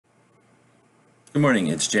Good morning.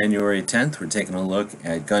 It's January 10th. We're taking a look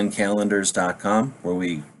at guncalendars.com, where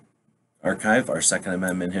we archive our Second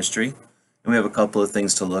Amendment history. And we have a couple of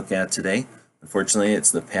things to look at today. Unfortunately,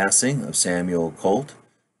 it's the passing of Samuel Colt,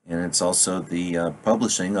 and it's also the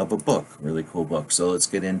publishing of a book, really cool book. So let's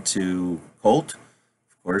get into Colt.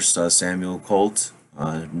 Of course, Samuel Colt,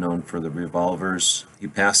 known for the revolvers. He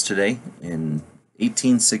passed today in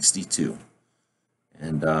 1862.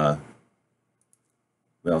 And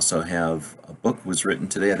we also have a book was written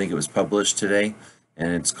today. I think it was published today,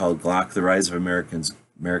 and it's called Glock: The Rise of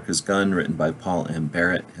America's Gun, written by Paul M.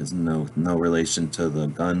 Barrett. Has no relation to the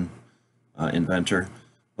gun inventor,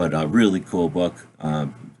 but a really cool book.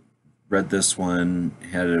 Read this one,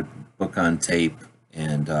 had a book on tape,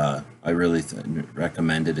 and I really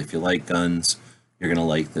recommend it. If you like guns, you're gonna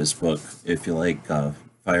like this book. If you like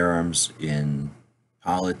firearms in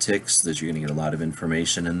politics, that you're gonna get a lot of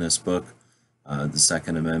information in this book. The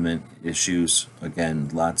Second Amendment issues, again,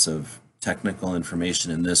 lots of technical information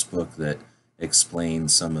in this book that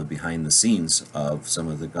explains some of behind the scenes of some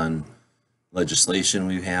of the gun legislation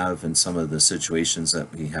we have and some of the situations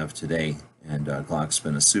that we have today. And Glock's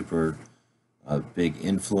been a super big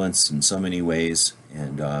influence in so many ways,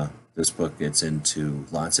 and this book gets into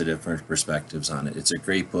lots of different perspectives on it. It's a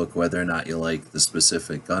great book, whether or not you like the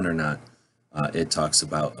specific gun or not. It talks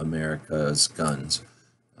about America's guns.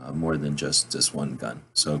 More than just this one gun.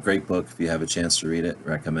 So great book. If you have a chance to read it,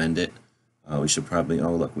 recommend it. We should probably,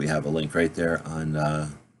 oh look, we have a link right there on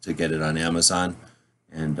to get it on Amazon,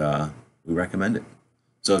 and we recommend it.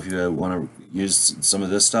 So if you want to use some of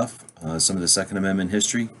this stuff, some of the Second Amendment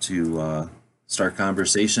history to start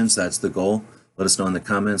conversations, that's the goal. Let us know in the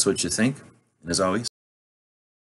comments what you think. And as always,